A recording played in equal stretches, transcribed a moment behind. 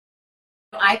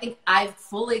I think I've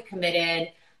fully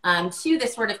committed to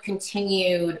this sort of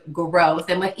continued growth.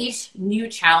 And with each new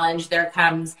challenge, there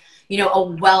comes, a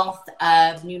wealth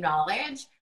of new knowledge.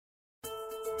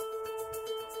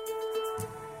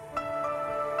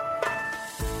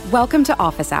 Welcome to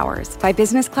Office Hours by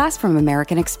Business Class from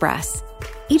American Express.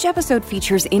 Each episode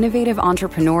features innovative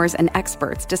entrepreneurs and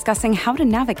experts discussing how to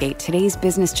navigate today's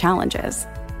business challenges.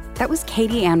 That was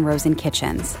Katie Ann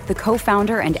Rosen-Kitchens, the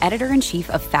co-founder and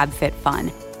editor-in-chief of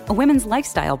FabFitFun, a women's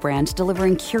lifestyle brand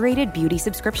delivering curated beauty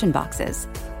subscription boxes.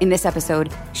 In this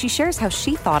episode, she shares how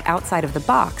she thought outside of the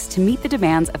box to meet the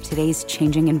demands of today's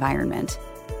changing environment.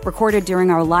 Recorded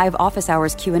during our live Office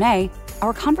Hours Q&A,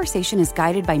 our conversation is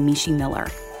guided by Mishi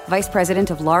Miller, Vice President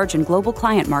of Large and Global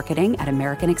Client Marketing at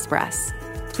American Express.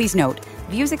 Please note,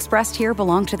 views expressed here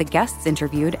belong to the guests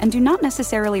interviewed and do not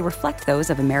necessarily reflect those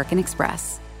of American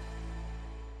Express.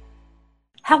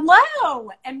 Hello,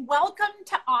 and welcome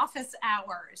to Office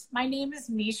Hours. My name is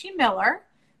Mishi Miller,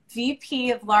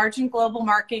 VP of Large and Global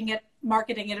Marketing at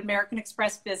American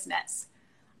Express Business.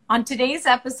 On today's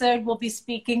episode, we'll be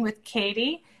speaking with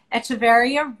Katie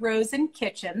Echeverria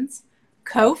Rosen-Kitchens,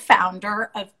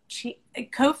 co-founder and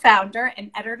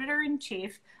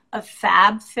editor-in-chief of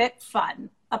FabFitFun,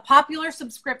 a popular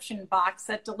subscription box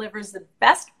that delivers the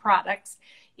best products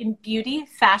in beauty,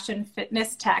 fashion,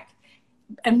 fitness, tech,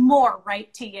 and more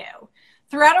right to you.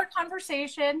 Throughout our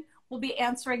conversation, we'll be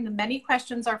answering the many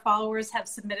questions our followers have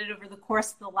submitted over the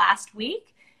course of the last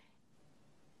week.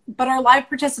 But our live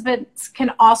participants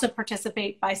can also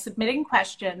participate by submitting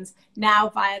questions now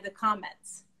via the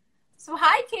comments. So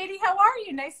hi, Katie, how are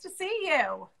you? Nice to see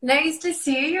you. Nice to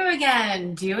see you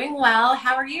again. Doing well.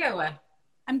 How are you?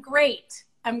 I'm great.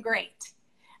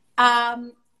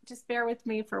 Just bear with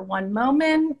me for one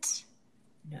moment.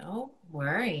 No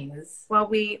worries.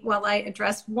 While I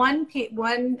address one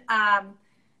technical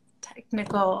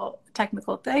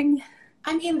thing.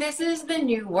 I mean, this is the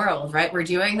new world, right? We're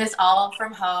doing this all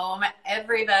from home.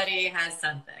 Everybody has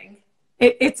something.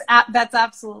 That's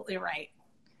absolutely right.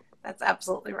 That's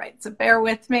absolutely right. So bear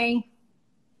with me.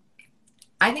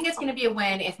 I think it's going to be a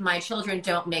win if my children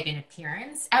don't make an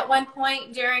appearance at one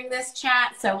point during this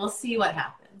chat. So we'll see what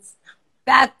happens.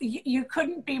 That you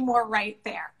couldn't be more right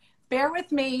there. Bear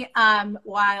with me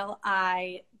while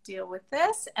I deal with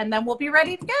this, and then we'll be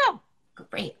ready to go.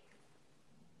 Great.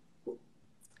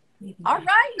 All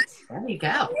right. There we go.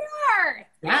 Here we are.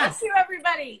 Yes. Thank you,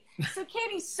 everybody. So,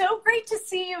 Katie, so great to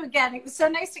see you again. It was so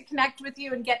nice to connect with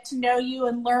you and get to know you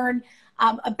and learn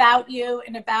about you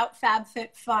and about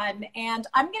FabFitFun. And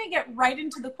I'm going to get right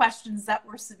into the questions that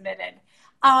were submitted.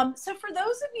 So for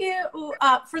those of you,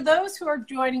 for those who are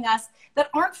joining us that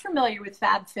aren't familiar with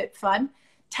FabFitFun,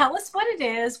 tell us what it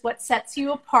is, what sets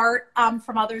you apart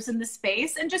from others in the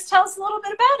space, and just tell us a little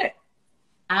bit about it.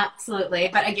 Absolutely.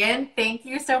 But again, thank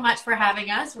you so much for having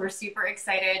us. We're super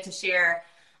excited to share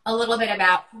a little bit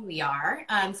about who we are.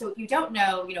 So if you don't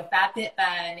know,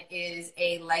 FabFitFun is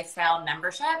a lifestyle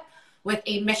membership with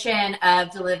a mission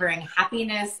of delivering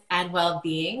happiness and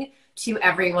well-being to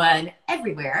everyone,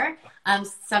 everywhere.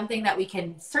 Something that we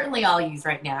can certainly all use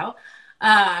right now.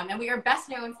 And we are best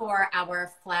known for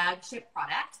our flagship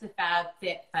product, the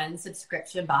FabFitFun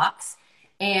subscription box.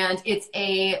 And it's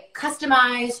a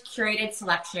customized, curated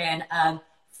selection of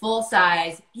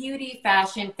full-size beauty,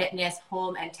 fashion, fitness,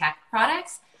 home, and tech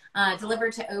products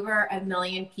delivered to over 1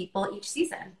 million people each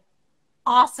season.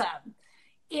 Awesome.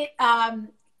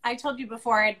 I told you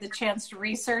before I had the chance to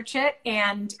research it,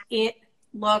 and it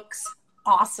looks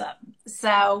awesome.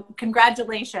 So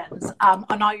congratulations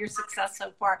on all your success so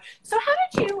far. So how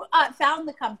did you found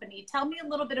the company? Tell me a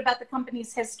little bit about the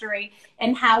company's history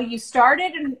and how you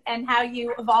started and how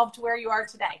you evolved to where you are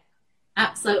today.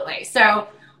 Absolutely. So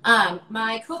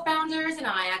my co-founders and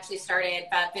I actually started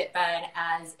FabFitFun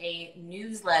as a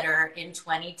newsletter in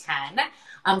 2010.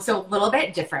 So a little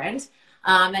bit different.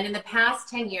 And in the past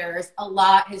 10 years, a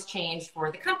lot has changed for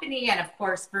the company and, of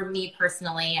course, for me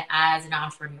personally as an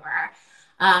entrepreneur.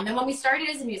 And when we started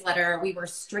as a newsletter, we were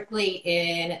strictly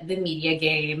in the media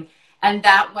game. And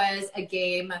that was a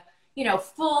game,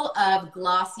 full of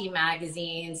glossy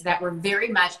magazines that were very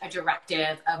much a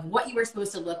directive of what you were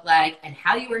supposed to look like and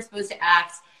how you were supposed to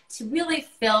act to really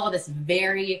fill this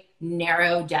very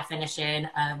narrow definition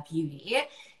of beauty.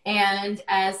 And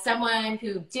as someone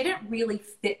who didn't really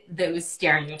fit those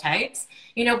stereotypes,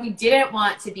 we didn't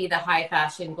want to be the high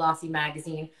fashion glossy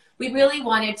magazine. We really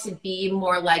wanted to be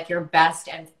more like your best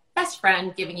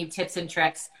friend, giving you tips and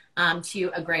tricks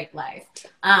to a great life.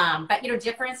 But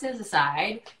differences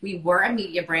aside, we were a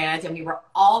media brand and we were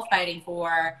all fighting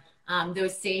for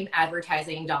those same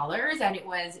advertising dollars. And it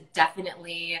was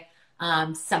definitely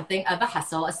something of a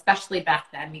hustle, especially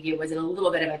back then. Media was in a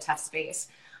little bit of a tough space.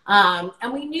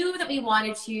 And we knew that we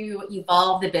wanted to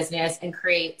evolve the business and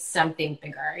create something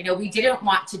bigger. We didn't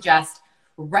want to just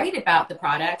write about the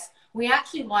products. We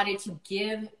actually wanted to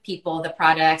give people the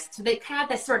products so they kind of have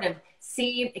this sort of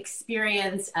same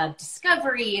experience of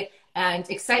discovery and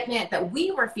excitement that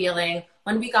we were feeling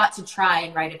when we got to try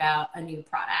and write about a new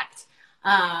product.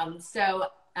 So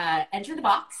Enter the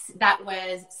Box, that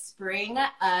was spring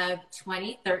of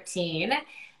 2013.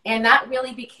 And that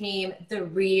really became the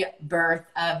rebirth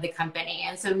of the company.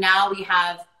 And so now we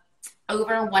have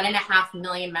over 1.5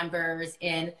 million members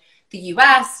in the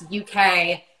US,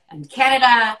 UK, and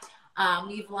Canada.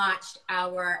 We've launched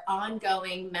our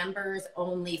ongoing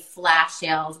members-only flash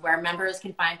sales where members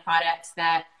can find products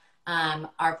that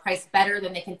are priced better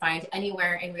than they can find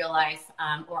anywhere in real life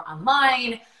or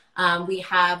online. We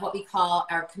have what we call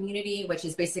our community, which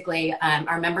is basically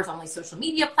our members-only social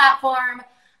media platform.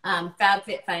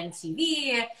 FabFitFun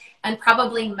TV, and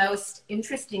probably most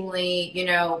interestingly,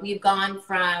 we've gone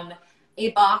from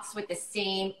a box with the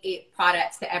same 8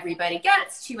 products that everybody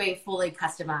gets to a fully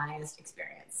customized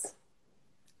experience.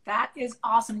 That is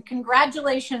awesome.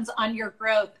 Congratulations on your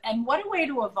growth, and what a way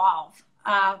to evolve.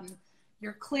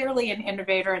 You're clearly an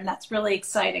innovator, and that's really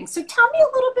exciting. So tell me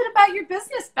a little bit about your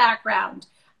business background.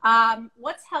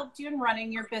 What's helped you in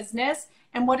running your business?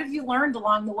 And what have you learned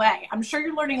along the way? I'm sure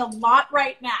you're learning a lot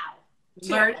right now.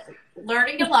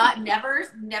 Learning a lot.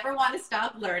 Never want to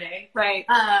stop learning. Right.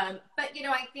 But,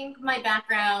 I think my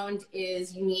background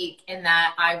is unique in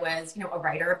that I was, a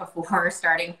writer before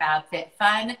starting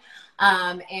FabFitFun.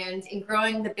 And in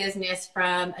growing the business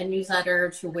from a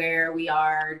newsletter to where we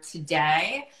are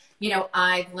today,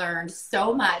 I've learned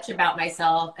so much about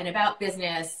myself and about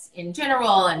business in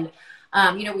general. And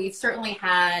we've certainly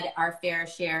had our fair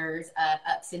shares of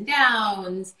ups and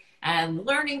downs and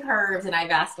learning curves, and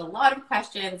I've asked a lot of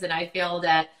questions and I failed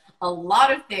at a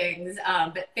lot of things,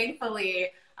 but thankfully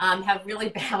have really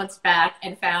bounced back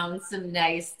and found some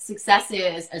nice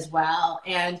successes as well.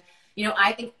 And,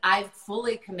 I think I've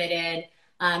fully committed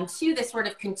to this sort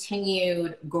of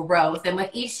continued growth. And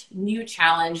with each new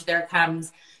challenge, there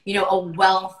comes, a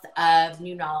wealth of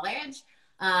new knowledge.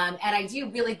 And I do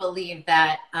really believe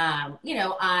that,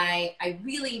 I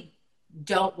really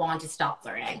don't want to stop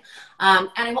learning. And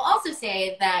I will also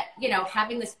say that,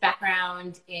 having this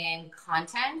background in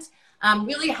content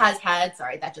really has had,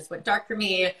 sorry, that just went dark for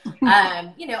me,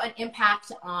 an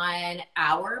impact on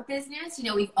our business.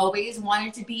 We've always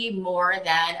wanted to be more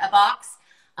than a box.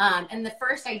 And the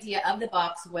first idea of the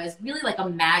box was really like a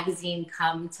magazine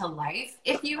come to life,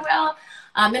 if you will.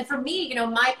 And for me,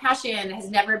 my passion has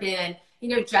never been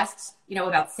just,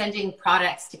 about sending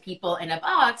products to people in a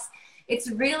box. It's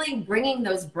really bringing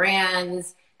those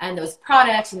brands and those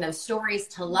products and those stories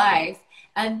to life,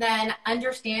 and then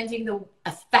understanding the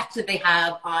effect that they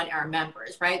have on our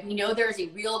members, right? We know there's a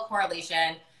real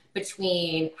correlation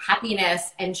between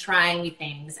happiness and trying new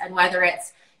things. And whether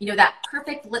it's, that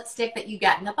perfect lipstick that you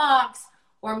get in the box,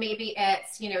 or maybe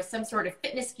it's, some sort of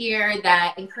fitness gear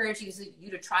that encourages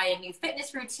you to try a new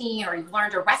fitness routine, or you've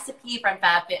learned a recipe from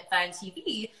FabFitFun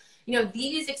TV,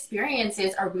 these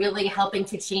experiences are really helping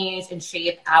to change and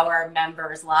shape our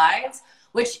members' lives,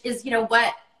 which is,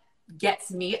 what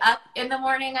gets me up in the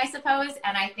morning, I suppose.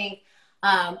 And I think,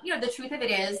 the truth of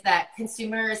it is that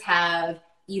consumers have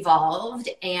evolved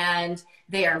and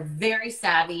they are very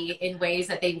savvy in ways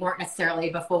that they weren't necessarily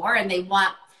before. And they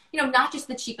want, not just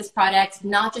the cheapest product,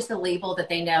 not just the label that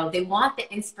they know. They want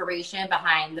the inspiration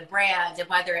behind the brand, and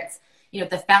whether it's,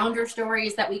 the founder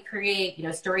stories that we create,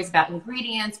 stories about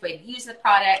ingredients, way to use the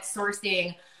product,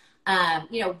 sourcing,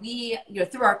 we,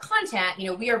 through our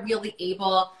content, we are really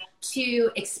able to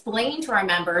explain to our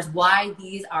members why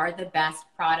these are the best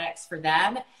products for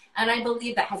them. And I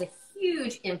believe that has a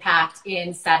huge impact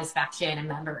in satisfaction and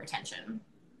member retention.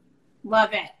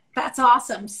 Love it. That's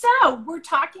awesome. So we're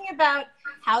talking about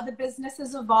how the business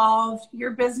has evolved,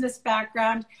 your business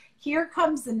background. Here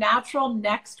comes the natural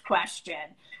next question.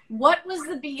 What was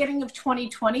the beginning of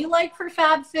 2020 like for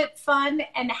FabFitFun,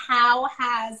 and how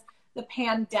has the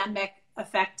pandemic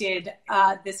affected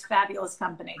this fabulous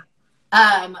company?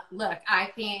 Look, I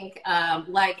think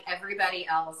like everybody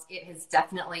else, it has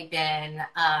definitely been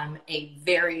a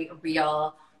very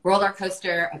real roller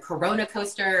coaster, a Corona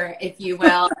coaster, if you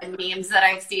will, and memes that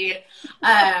I've seen.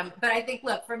 But I think,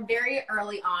 look, from very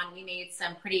early on, we made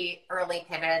some pretty early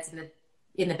pivots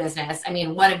in the business. I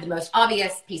mean, one of the most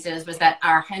obvious pieces was that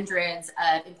our hundreds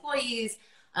of employees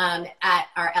at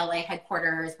our LA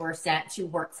headquarters were sent to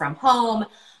work from home.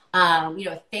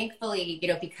 Thankfully,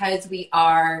 because we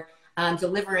are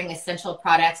delivering essential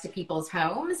products to people's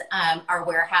homes, our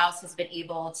warehouse has been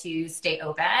able to stay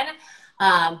open.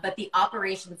 But the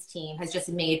operations team has just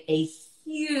made a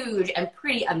huge and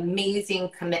pretty amazing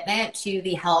commitment to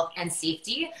the health and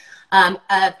safety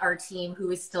of our team,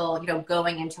 who is still,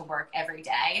 going into work every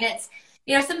day. And it's,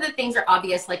 some of the things are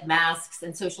obvious, like masks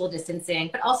and social distancing,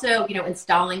 but also,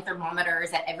 installing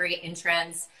thermometers at every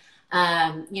entrance.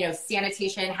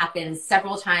 Sanitation happens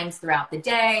several times throughout the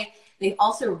day. They've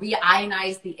also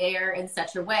re-ionized the air in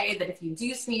such a way that if you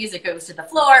do sneeze, it goes to the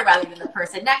floor rather than the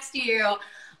person next to you.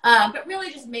 But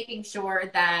really just making sure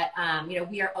that,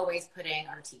 we are always putting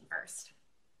our team first.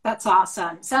 That's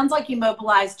awesome. Sounds like you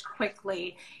mobilized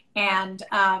quickly, and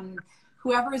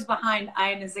whoever is behind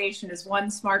ionization is one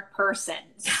smart person.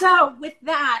 So with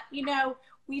that,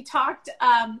 we talked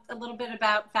a little bit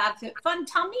about FabFitFun.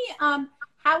 Tell me,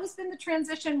 how has been the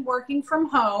transition working from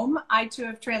home? I too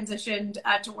have transitioned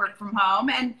to work from home.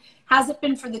 And has it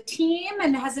been for the team,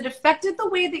 and has it affected the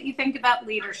way that you think about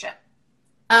leadership?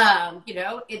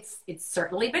 It's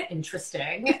certainly been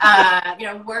interesting,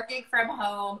 working from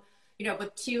home,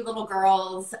 with two little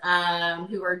girls,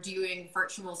 who are doing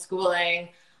virtual schooling,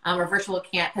 or virtual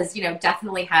camp has,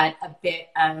 definitely had a bit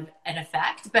of an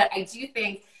effect. But I do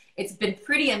think it's been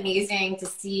pretty amazing to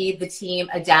see the team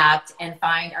adapt and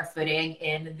find our footing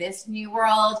in this new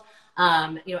world.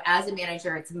 As a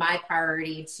manager, it's my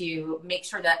priority to make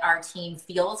sure that our team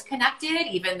feels connected,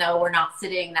 even though we're not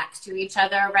sitting next to each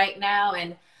other right now.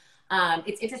 And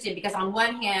it's interesting because on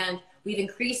one hand, we've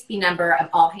increased the number of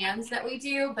all hands that we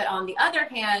do, but on the other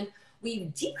hand,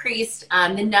 we've decreased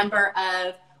the number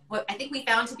of what I think we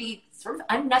found to be sort of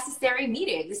unnecessary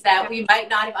meetings that we might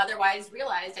not have otherwise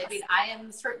realized. I mean, I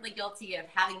am certainly guilty of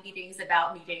having meetings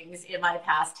about meetings in my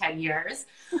past 10 years.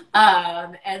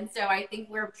 And so I think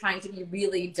we're trying to be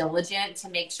really diligent to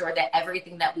make sure that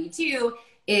everything that we do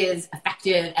is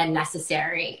effective and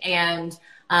necessary. And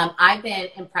I've been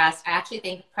impressed. I actually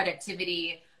think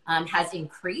productivity has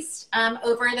increased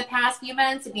over the past few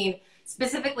months. I mean,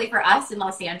 specifically for us in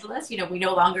Los Angeles, we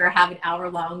no longer have an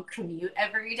hour-long commute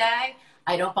every day.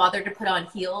 I don't bother to put on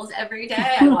heels every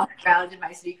day. I walk around in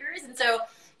my sneakers. And so,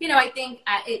 I think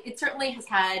it certainly has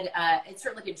had, it's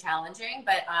certainly been challenging,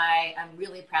 but I am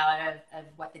really proud of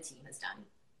what the team has done.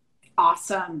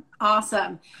 Awesome.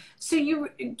 So you,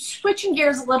 switching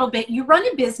gears a little bit, you run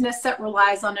a business that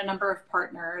relies on a number of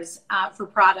partners for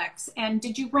products. And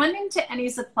did you run into any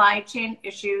supply chain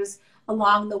issues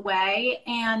along the way?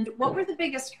 And what were the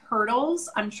biggest hurdles?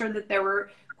 I'm sure that there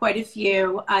were quite a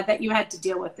few that you had to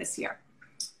deal with this year.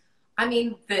 I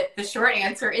mean, the short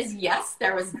answer is yes,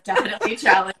 there was definitely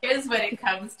challenges when it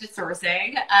comes to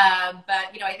sourcing. But,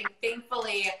 I think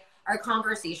thankfully our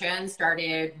conversation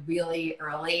started really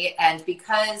early. And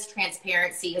because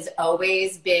transparency has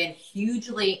always been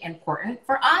hugely important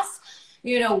for us,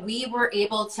 we were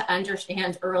able to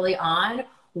understand early on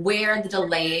where the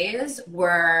delays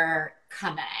were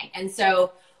coming. And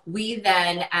so we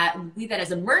then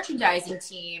as a merchandising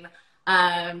team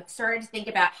started to think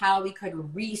about how we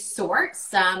could resort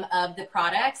some of the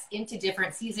products into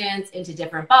different seasons, into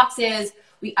different boxes.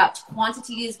 We upped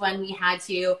quantities when we had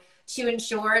to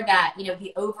ensure that,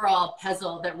 the overall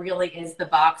puzzle that really is the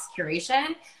box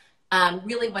curation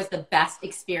really was the best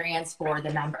experience for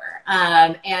the member.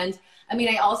 And I mean,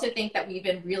 I also think that we've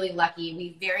been really lucky.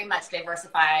 We very much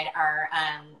diversified our,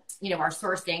 our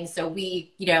sourcing. So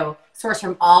we, source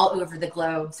from all over the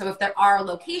globe. So if there are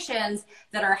locations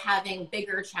that are having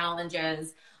bigger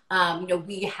challenges,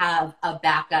 we have a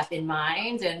backup in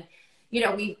mind. And,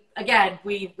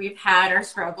 we've had our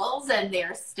struggles and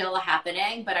they're still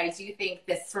happening. But I do think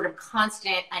this sort of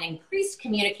constant and increased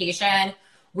communication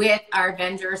with our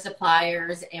vendors,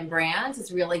 suppliers, and brands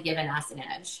has really given us an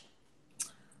edge.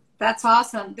 That's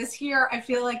awesome. This year, I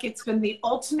feel like it's been the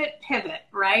ultimate pivot,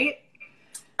 right?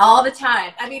 All the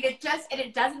time. I mean, it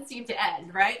doesn't seem to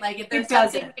end, right? Like if there's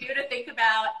something new to think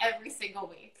about every single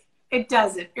week. It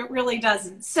doesn't. It really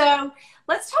doesn't. So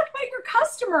let's talk about your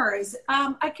customers.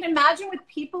 I can imagine with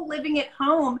people living at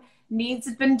home, needs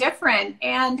have been different.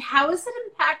 And how has it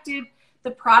impacted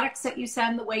the products that you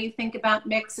send, the way you think about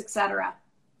mix, et cetera?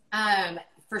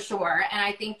 For sure. And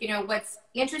I think, what's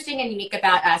interesting and unique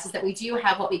about us is that we do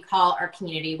have what we call our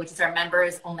community, which is our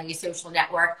members only social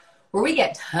network, where we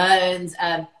get tons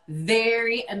of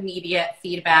very immediate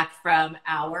feedback from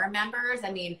our members.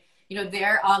 I mean,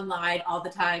 they're online all the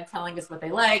time telling us what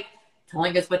they like,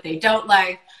 telling us what they don't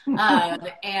like.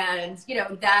 And,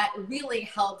 that really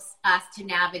helps us to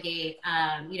navigate,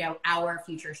 our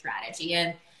future strategy.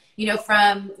 And,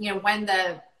 from, when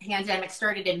the pandemic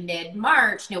started in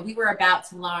mid-March, we were about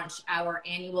to launch our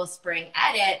annual spring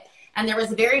edit. And there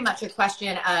was very much a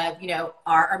question of,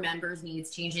 are our members' needs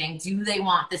changing? Do they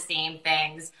want the same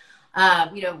things?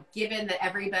 Given that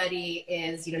everybody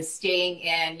is, staying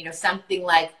in, something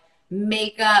like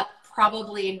makeup,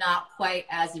 probably not quite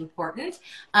as important,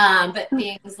 but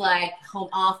things like home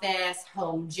office,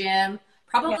 home gym,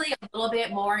 probably a little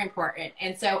bit more important.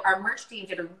 And so our merch team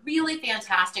did a really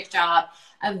fantastic job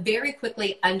of very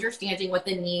quickly understanding what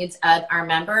the needs of our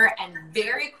member and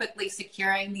very quickly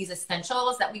securing these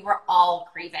essentials that we were all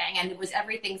craving. And it was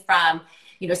everything from,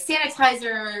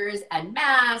 sanitizers and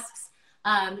masks,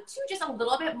 to just a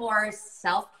little bit more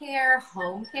self-care,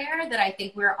 home care that I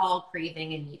think we're all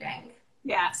craving and needing.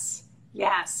 Yes.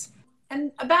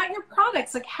 And about your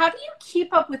products, like how do you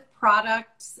keep up with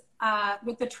products,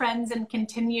 with the trends and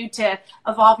continue to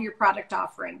evolve your product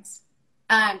offerings?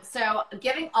 So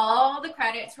giving all the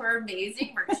credit to our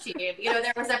amazing merch team,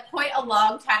 there was a point a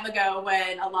long time ago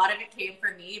when a lot of it came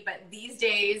from me, but these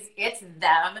days it's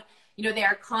them. They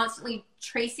are constantly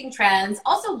tracing trends,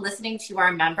 also listening to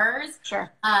our members.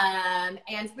 Sure. And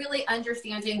really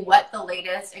understanding what the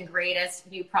latest and greatest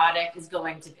new product is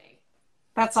going to be.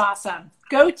 That's awesome.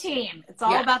 Go team. It's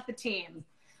all about the team.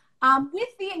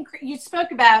 You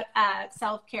spoke about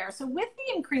self-care. So with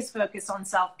the increased focus on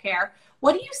self-care,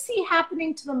 what do you see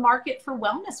happening to the market for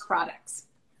wellness products?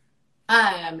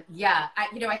 I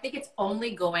think it's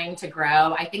only going to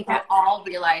grow. I think we're all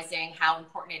realizing how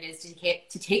important it is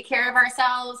to take care of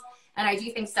ourselves. And I do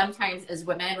think sometimes as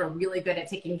women, we're really good at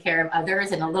taking care of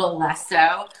others and a little less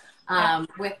so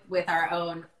with our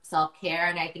own self-care.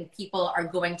 And I think people are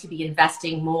going to be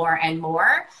investing more and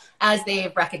more as they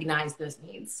recognize those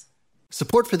needs.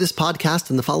 Support for this podcast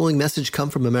and the following message come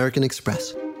from American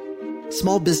Express.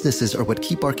 Small businesses are what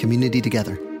keep our community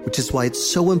together, which is why it's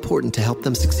so important to help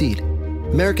them succeed.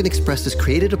 American Express has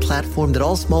created a platform that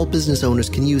all small business owners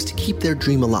can use to keep their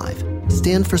dream alive.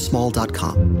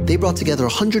 StandForSmall.com. They brought together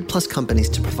 100 plus companies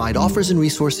to provide offers and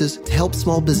resources to help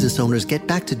small business owners get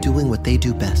back to doing what they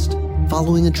do best.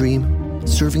 Following a dream,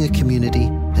 serving a community,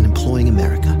 and employing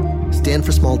America.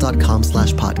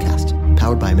 StandForSmall.com/podcast.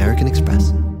 Powered by American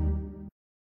Express.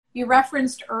 You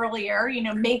referenced earlier,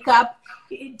 makeup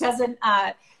doesn't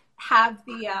have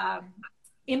the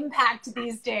impact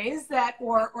these days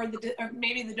or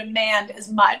maybe the demand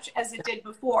as much as it did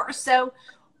before. So,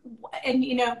 and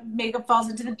makeup falls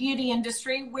into the beauty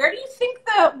industry. Where do you think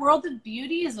the world of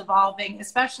beauty is evolving,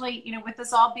 especially with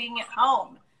us all being at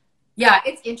home? Yeah,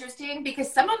 it's interesting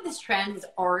because some of this trend was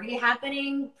already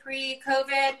happening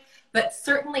pre-COVID, but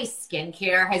certainly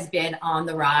skincare has been on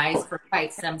the rise for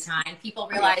quite some time. People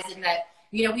realizing that,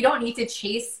 we don't need to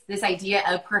chase this idea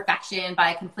of perfection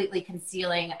by completely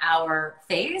concealing our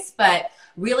face, but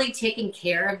really taking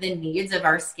care of the needs of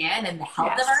our skin and the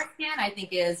health of our skin, I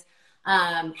think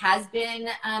has been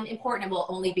important and will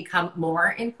only become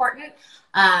more important.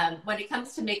 When it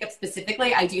comes to makeup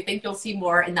specifically, I do think you'll see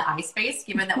more in the eye space,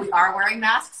 given that we are wearing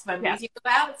masks when we do go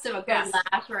out. So a good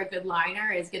lash or a good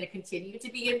liner is going to continue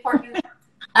to be important.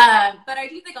 But I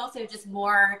do think also just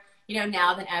more,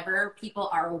 now than ever, people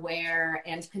are aware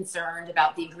and concerned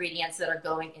about the ingredients that are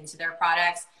going into their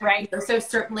products. Right. So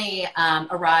certainly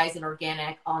a rise in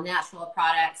organic, all natural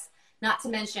products. Not to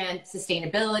mention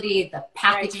sustainability, the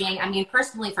packaging. Right. I mean,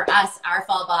 personally for us, our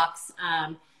fall box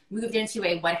moved into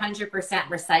a 100%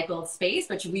 recycled space,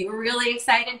 which we were really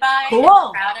excited by and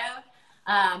proud of.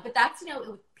 But that's,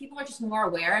 people are just more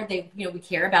aware. We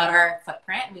care about our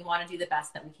footprint and we want to do the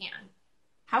best that we can.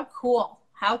 How cool.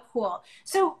 How cool.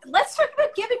 So let's talk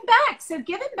about giving back. So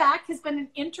giving back has been an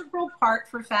integral part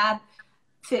for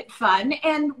FabFitFun.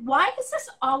 And why has this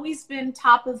always been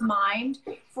top of mind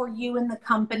for you and the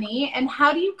company? And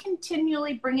how do you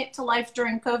continually bring it to life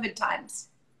during COVID times?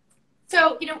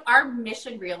 So, our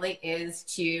mission really is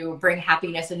to bring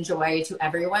happiness and joy to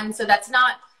everyone. So that's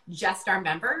not just our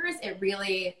members.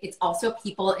 It's also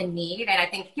people in need. And I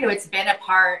think, it's been a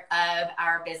part of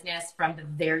our business from the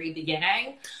very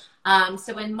beginning.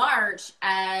 So in March,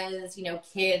 as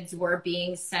kids were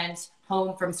being sent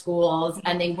home from schools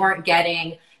and they weren't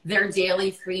getting their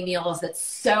daily free meals that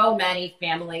so many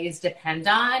families depend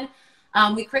on,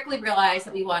 we quickly realized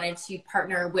that we wanted to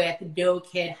partner with No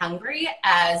Kid Hungry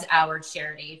as our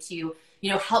charity to,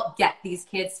 help get these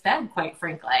kids fed, quite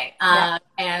frankly.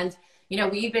 And,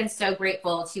 we've been so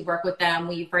grateful to work with them.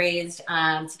 We've raised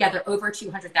together over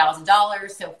 $200,000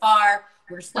 so far.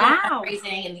 We're still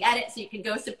fundraising in the edit, so you can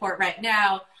go support right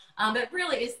now. But it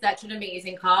really is such an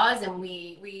amazing cause, and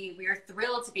we are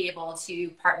thrilled to be able to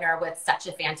partner with such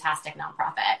a fantastic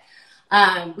nonprofit.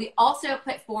 We also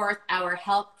put forth our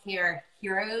Healthcare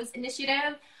Heroes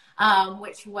initiative.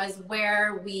 which was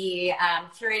where we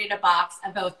curated a box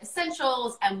of both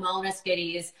essentials and wellness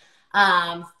goodies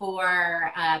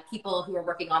for people who are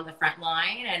working on the front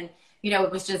line. And,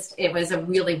 it was a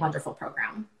really wonderful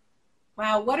program.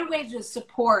 Wow, what a way to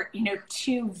support,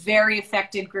 two very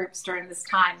affected groups during this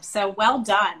time. So well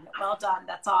done. Well done.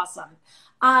 That's awesome.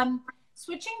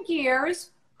 Switching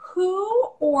gears, who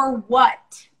or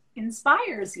what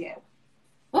inspires you?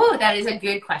 Oh, that is a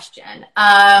good question.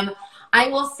 I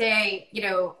will say,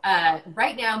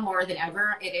 right now more than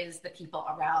ever, it is the people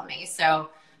around me. So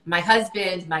my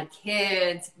husband, my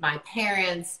kids, my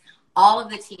parents, all of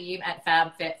the team at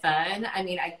FabFitFun. I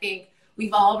mean, I think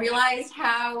we've all realized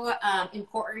how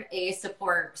important a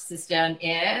support system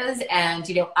is. And,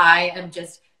 I am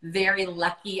just very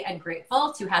lucky and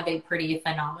grateful to have a pretty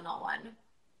phenomenal one.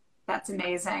 That's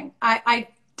amazing. I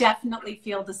definitely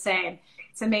feel the same.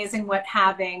 It's amazing what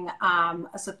having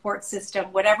a support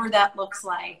system, whatever that looks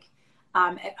like,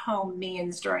 at home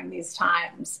means during these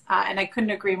times. And I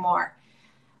couldn't agree more.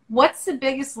 What's the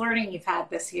biggest learning you've had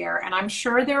this year? And I'm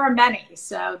sure there are many,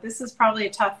 so this is probably a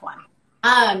tough one.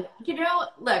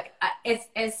 Look, it's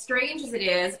as strange as it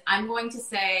is, I'm going to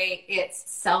say it's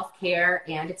self-care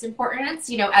and its importance.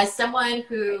 As someone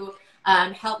who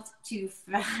helped to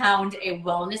found a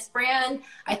wellness brand,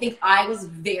 I think I was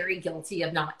very guilty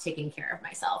of not taking care of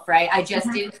myself, right? I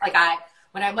just didn't,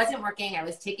 when I wasn't working, I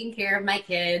was taking care of my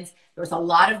kids. There was a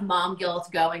lot of mom guilt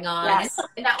going on. Yes.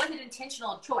 And that was an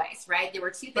intentional choice, right? There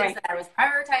were two things that I was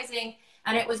prioritizing,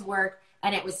 and it was work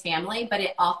and it was family, but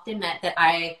it often meant that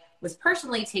I was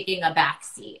personally taking a back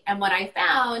seat. And what I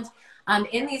found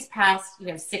in these past,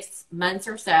 6 months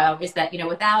or so is that,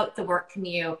 without the work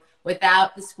commute,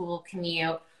 without the school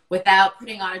commute, without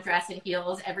putting on a dress and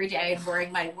heels every day and wearing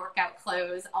my workout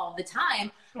clothes all the time,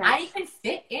 I can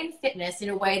fit in fitness in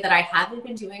a way that I haven't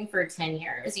been doing for 10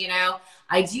 years.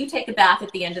 I do take a bath at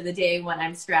the end of the day when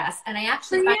I'm stressed. And I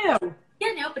actually,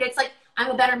 but it's like, I'm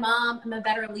a better mom. I'm a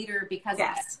better leader because of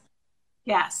it.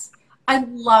 Yes. I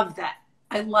love that.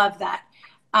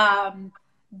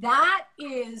 That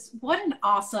is, what an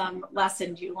awesome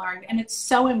lesson you learned. And it's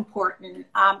so important.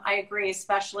 I agree,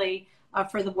 especially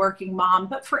for the working mom,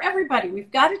 but for everybody,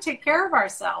 we've got to take care of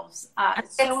ourselves.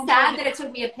 It's so sad that it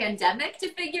took me a pandemic to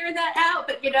figure that out,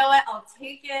 but you know what? I'll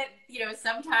take it.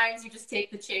 Sometimes you just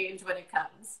take the change when it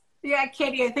comes. Yeah,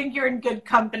 Katie, I think you're in good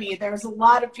company. There's a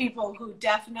lot of people who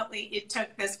definitely, it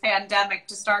took this pandemic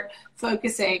to start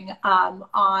focusing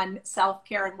on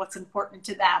self-care and what's important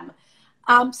to them.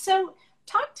 So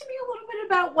talk to me a little bit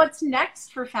about what's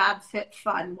next for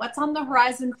FabFitFun. What's on the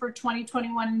horizon for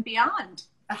 2021 and beyond?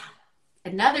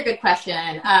 Another good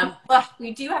question.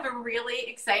 We do have a really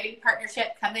exciting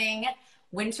partnership coming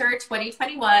winter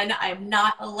 2021. I'm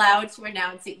not allowed to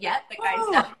announce it yet, but guys,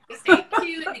 definitely stay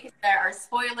tuned because there are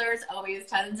spoilers, always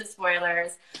tons of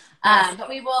spoilers. But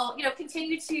we will,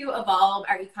 continue to evolve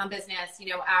our e-com business.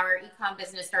 Our e-com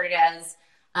business started as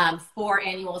 4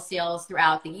 annual sales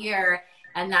throughout the year,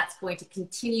 and that's going to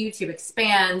continue to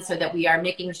expand so that we are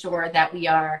making sure that we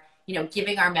are,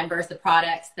 giving our members the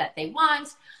products that they want.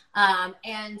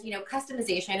 And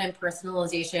customization and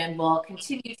personalization will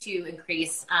continue to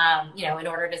increase, in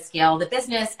order to scale the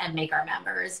business and make our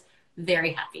members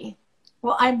very happy.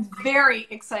 Well, I'm very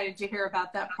excited to hear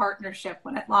about that partnership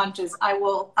when it launches. I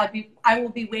will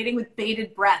be waiting with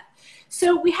bated breath.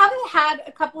 So we haven't had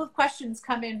a couple of questions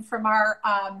come in from our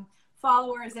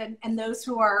followers and those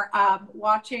who are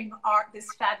watching this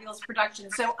fabulous production.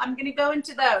 So I'm going to go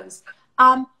into those.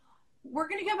 We're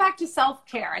going to go back to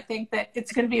self-care. I think that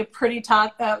it's going to be a pretty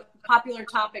popular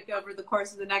topic over the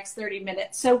course of the next 30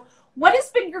 minutes. So what has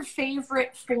been your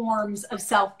favorite forms of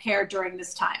self-care during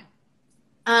this time?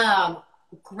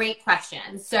 Great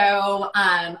question. So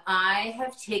I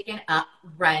have taken up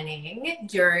running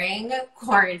during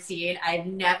quarantine. I've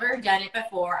never done it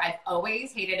before. I've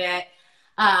always hated it.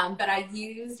 But I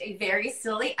used a very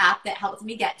silly app that helped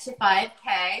me get to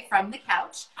 5K from the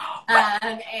couch.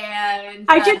 And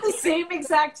I did the same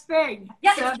exact thing.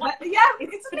 Yeah, so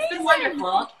it's been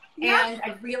wonderful. Yeah. And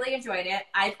I really enjoyed it.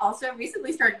 I've also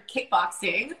recently started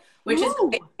kickboxing, which is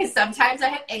great because sometimes I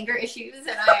have anger issues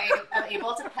and I am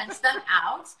able to punch them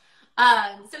out.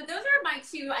 So those are my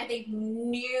 2, I think,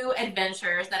 new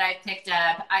adventures that I've picked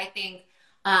up. I think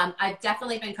I've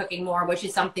definitely been cooking more, which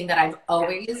is something that I've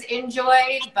always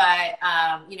enjoyed, but,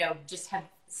 just have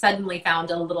suddenly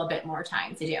found a little bit more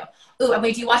time to do. Ooh, and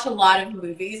we do watch a lot of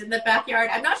movies in the backyard.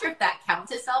 I'm not sure if that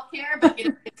counts as self-care, but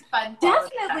it's fun.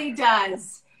 Definitely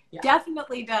does. Yeah.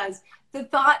 Definitely does. The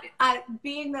thought,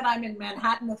 being that I'm in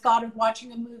Manhattan, the thought of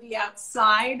watching a movie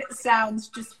outside sounds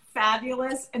just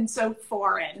fabulous and so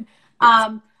foreign.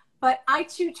 but I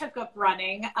too took up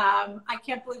running. I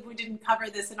can't believe we didn't cover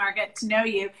this in our Get to Know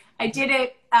You. I did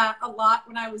it a lot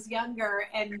when I was younger,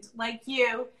 and like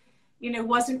you know,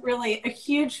 wasn't really a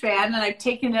huge fan, and I've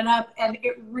taken it up, and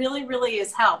it really, really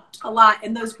has helped a lot.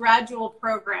 And those gradual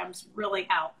programs really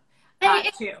help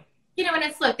too. You know, and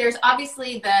it's, look, there's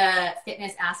obviously the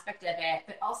fitness aspect of it,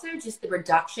 but also just the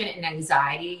reduction in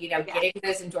anxiety, you know, getting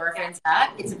those endorphins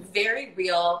up. It's a very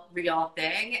real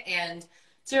thing. And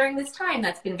during this time,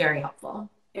 that's been very helpful.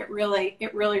 It really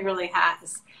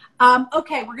has.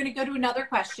 Okay, we're going to go to another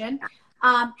question.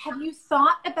 Have you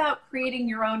thought about creating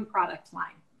your own product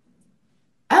line?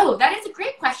 Oh, that is a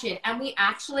great question. And we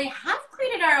actually have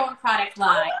created our own product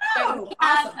line. Oh, wow. So we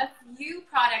have a few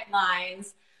product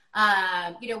lines.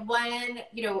 You know, one,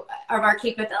 you know, of our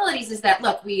capabilities is that,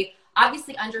 look, we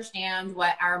obviously understand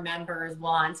what our members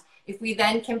want. If we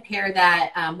then compare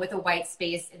that with a white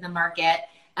space in the market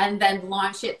and then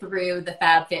launch it through the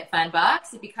FabFitFun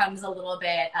box, it becomes a little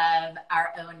bit of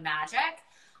our own magic.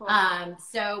 Cool.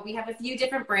 So we have a few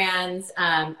different brands.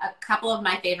 A couple of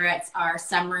my favorites are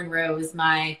Summer and Rose.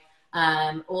 My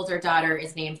older daughter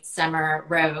is named Summer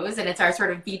Rose, and it's our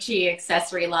sort of beachy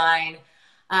accessory line.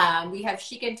 We have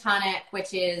Chic and Tonic,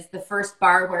 which is the first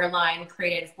barwear line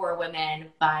created for women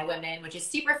by women, which is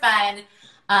super fun.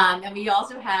 And we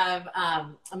also have,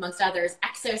 amongst others,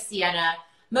 Exo Sienna,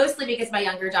 mostly because my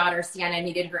younger daughter, Sienna,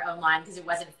 needed her own line because it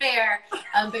wasn't fair.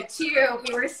 But two,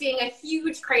 we were seeing a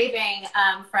huge craving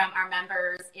from our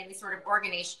members in the sort of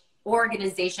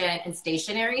organization and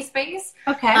stationery space.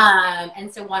 Okay.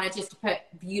 And so wanted just to put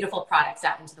beautiful products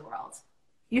out into the world.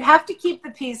 You have to keep the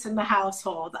peace in the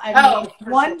household. I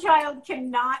mean, one child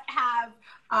cannot have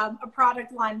a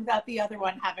product line without the other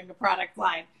one having a product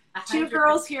line. 100%. Two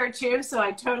girls here too, so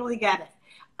I totally get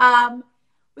it.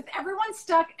 With everyone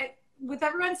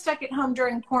stuck at home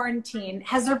during quarantine,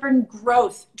 has there been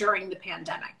growth during the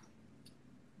pandemic?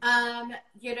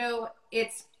 You know,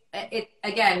 it's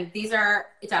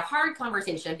a hard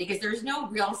conversation because there's no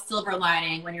real silver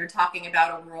lining when you're talking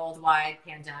about a worldwide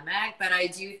pandemic. But I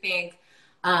do think,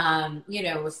 you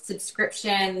know,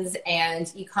 subscriptions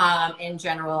and e-com in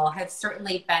general have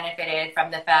certainly benefited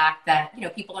from the fact that, you know,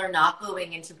 people are not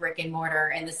going into brick and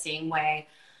mortar in the same way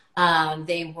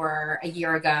they were a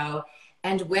year ago.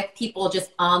 And with people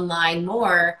just online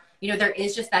more, you know, there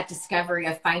is just that discovery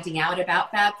of finding out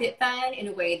about FabFitFun in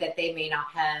a way that they may not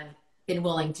have been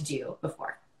willing to do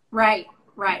before. Right.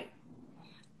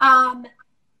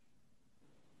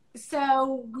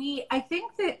 So I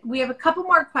think that we have a couple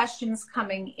more questions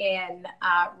coming in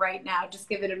right now. Just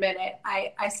give it a minute.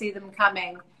 I see them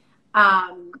coming.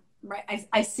 Right.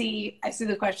 I see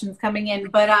the questions coming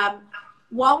in. But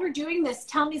while we're doing this,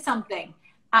 tell me something.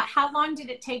 How long did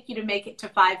it take you to make it to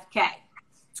 5K?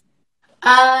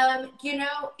 You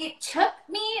know, it took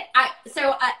me,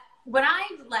 when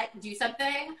I do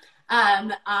something,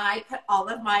 I put all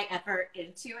of my effort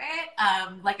into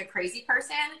it, like a crazy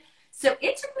person. So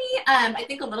it took me, I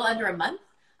think a little under a month,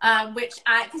 because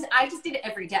I just did it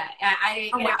every day. I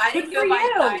didn't go by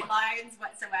guidelines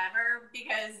whatsoever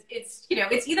because it's, you know,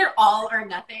 it's either all or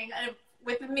nothing.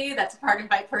 With me, that's part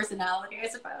of my personality, I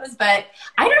suppose. But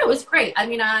I don't know, it was great. I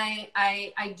mean,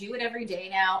 I do it every day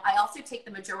now. I also take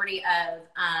the majority of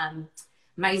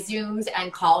my Zooms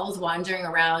and calls wandering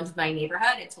around my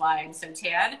neighborhood. It's why I'm so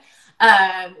tan.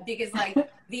 Because like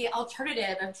the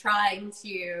alternative of trying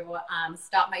to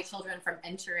stop my children from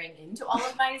entering into all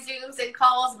of my Zooms and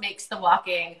calls makes the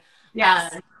walking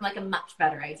like a much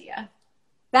better idea.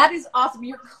 That is awesome.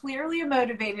 You're clearly a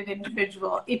motivated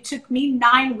individual. It took me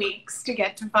 9 weeks to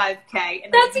get to 5K.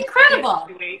 And that's incredible.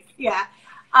 Yeah.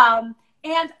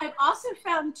 And I've also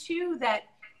found too that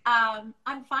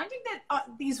I'm finding that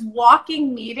these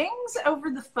walking meetings over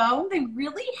the phone, they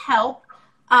really help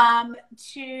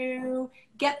to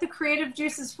get the creative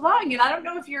juices flowing. And I don't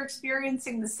know if you're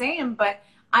experiencing the same, but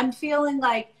I'm feeling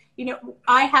like, you know,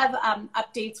 I have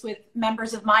updates with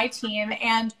members of my team,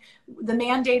 and the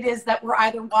mandate is that we're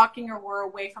either walking or we're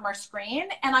away from our screen.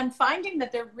 And I'm finding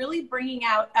that they're really bringing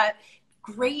out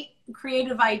great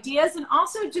creative ideas and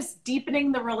also just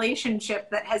deepening the relationship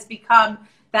that has become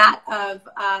that of,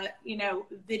 you know,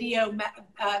 video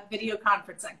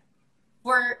conferencing.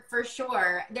 For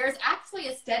sure. There's actually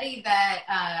a study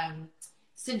that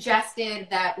suggested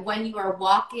that when you are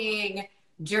walking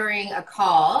during a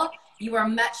call, you are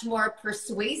much more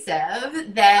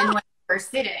persuasive than when you're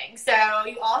sitting. So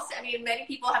you also, I mean, many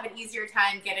people have an easier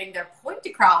time getting their point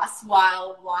across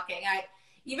while walking.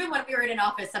 Even when we were in an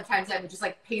office, sometimes I would just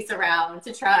like pace around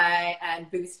to try and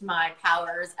boost my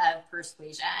powers of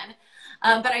persuasion.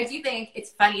 But I do think it's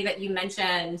funny that you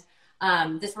mentioned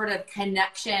the sort of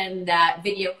connection that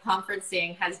video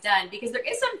conferencing has done, because there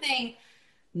is something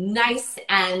nice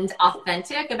and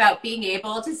authentic about being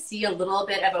able to see a little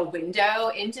bit of a window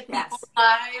into people's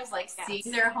lives, like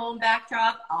seeing their home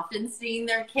backdrop, often seeing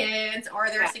their kids or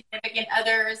their significant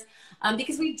others,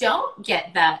 because we don't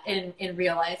get that in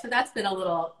real life. So that's been a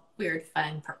little weird,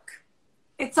 fun perk.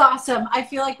 It's awesome. I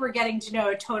feel like we're getting to know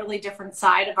a totally different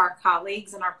side of our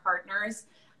colleagues and our partners,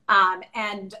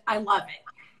 and I love it.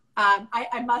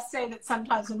 I must say that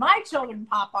sometimes when my children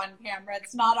pop on camera,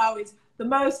 it's not always the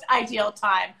most ideal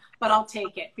time, but I'll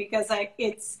take it because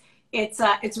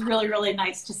it's really, really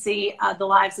nice to see the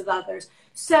lives of others.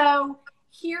 So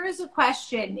here's a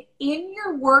question. In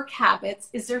your work habits,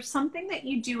 is there something that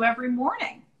you do every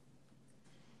morning?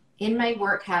 In my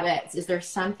work habits, is there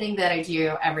something that I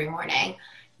do every morning?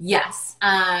 Yes.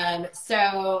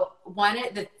 So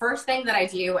the first thing that I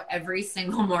do every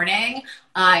single morning,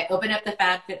 I open up the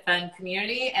FabFitFun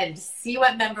community and see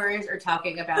what members are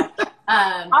talking about.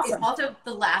 Awesome. It's also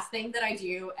the last thing that I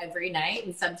do every night.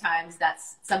 And sometimes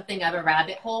that's something of a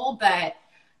rabbit hole, but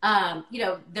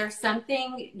there's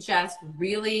something just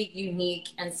really unique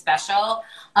and special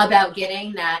about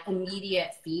getting that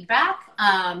immediate feedback,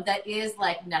 that is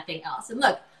like nothing else. And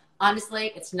look,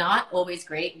 honestly, it's not always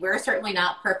great. We're certainly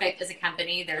not perfect as a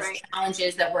company. There's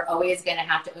challenges that we're always going to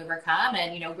have to overcome.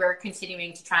 And, we're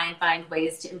continuing to try and find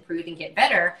ways to improve and get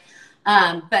better.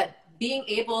 But being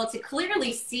able to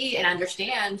clearly see and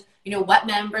understand, what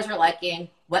members are liking,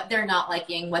 what they're not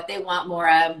liking, what they want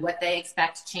more of, what they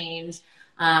expect to change,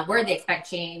 where they expect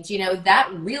change, that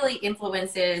really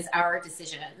influences our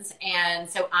decisions. And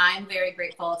so I'm very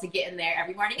grateful to get in there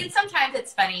every morning. And sometimes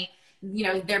it's funny,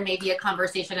 there may be a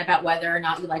conversation about whether or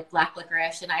not you like black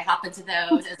licorice, and I hop into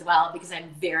those as well because I'm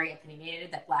very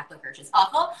opinionated that black licorice is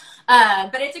awful.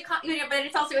 But it's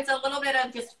it's a little bit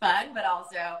of just fun, but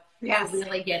also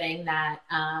really getting that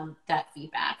that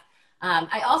feedback.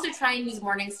 I also try and use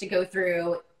mornings to go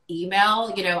through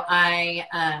email. I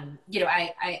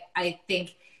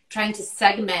think trying to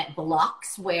segment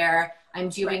blocks where I'm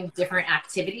doing different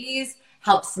activities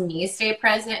helps me stay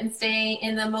present and stay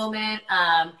in the moment.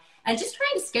 And just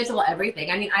trying to schedule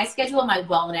everything. I mean, I schedule my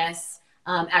wellness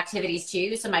activities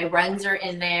too. So my runs are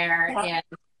in there. And,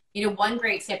 one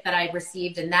great tip that I've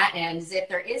received in that end is if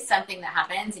there is something that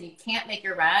happens and you can't make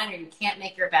your run or you can't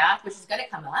make your bath, which is going to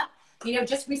come up,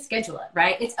 just reschedule it,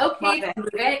 right? It's okay to move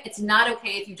it. It's not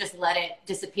okay if you just let it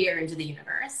disappear into the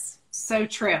universe. So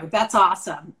true. That's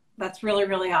awesome. That's really,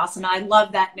 really awesome. I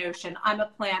love that notion. I'm a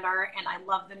planner and I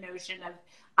love the notion of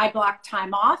I block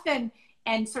time off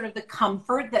and sort of the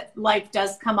comfort that life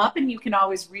does come up and you can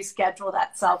always reschedule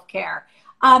that self-care.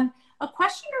 A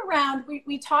question around,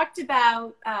 we talked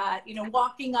about,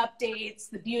 walking updates,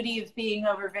 the beauty of being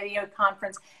over video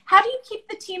conference. How do you keep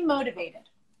the team motivated?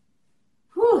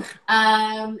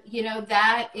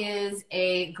 That is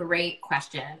a great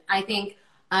question. I think,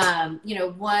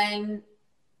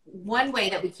 one way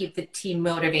that we keep the team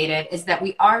motivated is that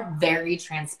we are very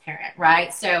transparent,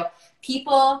 right? So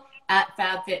people at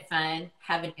FabFitFun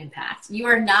have an impact. You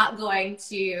are not going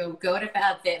to go to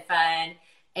FabFitFun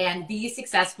and be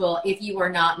successful if you are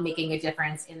not making a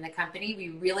difference in the company.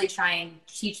 We really try and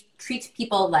treat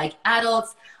people like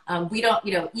adults. We don't,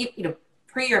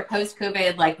 pre or post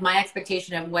COVID, like my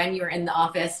expectation of when you're in the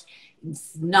office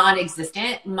is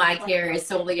non-existent. My care is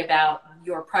solely about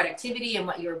your productivity and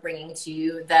what you're bringing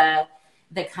to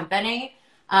the company.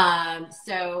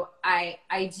 So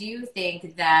I do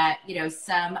think that,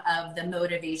 some of the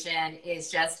motivation is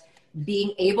just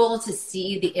being able to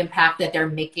see the impact that they're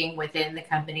making within the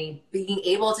company, being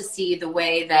able to see the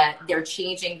way that they're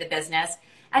changing the business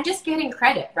and just getting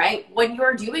credit, right? When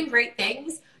you're doing great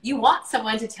things, you want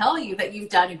someone to tell you that you've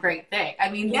done a great thing. I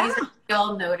mean, these are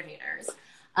still motivators.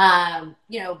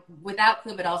 Without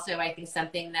COVID also, I think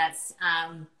something that's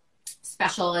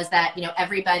special is that,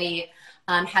 everybody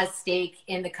has stake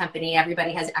in the company.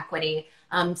 Everybody has equity,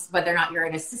 whether or not you're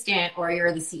an assistant or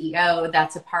you're the CEO.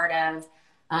 That's a part of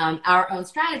our own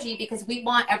strategy because we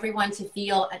want everyone to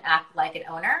feel and act like an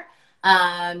owner.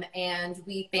 And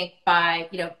we think by,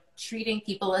 treating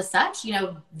people as such,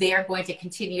 they are going to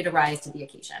continue to rise to the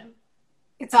occasion.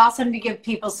 It's awesome to give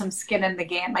people some skin in the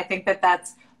game. I think that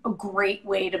that's a great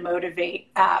way to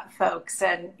motivate folks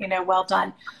and, well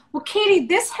done. Well, Katie,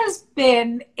 this has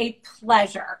been a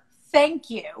pleasure.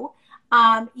 Thank you.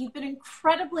 You've been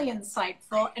incredibly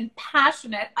insightful and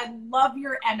passionate. I love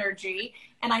your energy.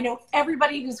 And I know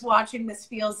everybody who's watching this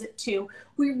feels it too.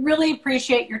 We really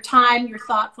appreciate your time, your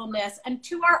thoughtfulness. And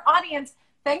to our audience,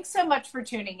 thanks so much for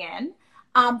tuning in.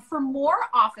 For more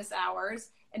office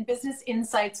hours, and business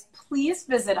insights, please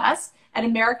visit us at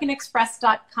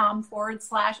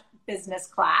americanexpress.com/business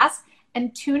class.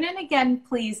 And tune in again,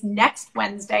 please, next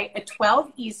Wednesday at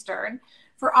 12 Eastern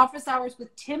for Office Hours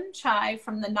with Tim Chai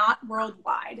from the Knot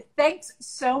Worldwide. Thanks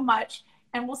so much,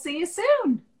 and we'll see you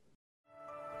soon.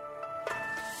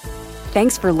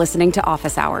 Thanks for listening to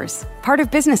Office Hours, part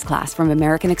of Business Class from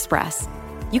American Express.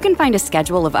 You can find a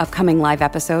schedule of upcoming live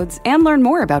episodes and learn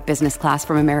more about Business Class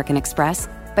from American Express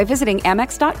by visiting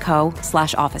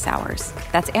amex.co/office hours.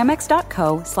 That's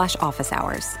amex.co/office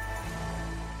hours.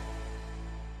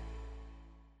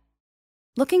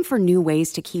 Looking for new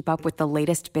ways to keep up with the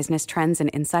latest business trends and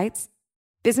insights?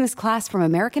 Business Class from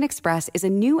American Express is a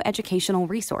new educational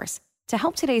resource to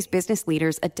help today's business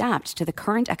leaders adapt to the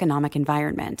current economic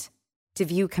environment. To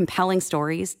view compelling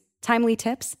stories, timely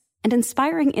tips, and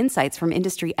inspiring insights from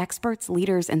industry experts,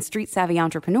 leaders, and street-savvy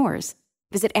entrepreneurs,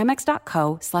 visit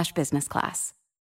amex.co/businessclass.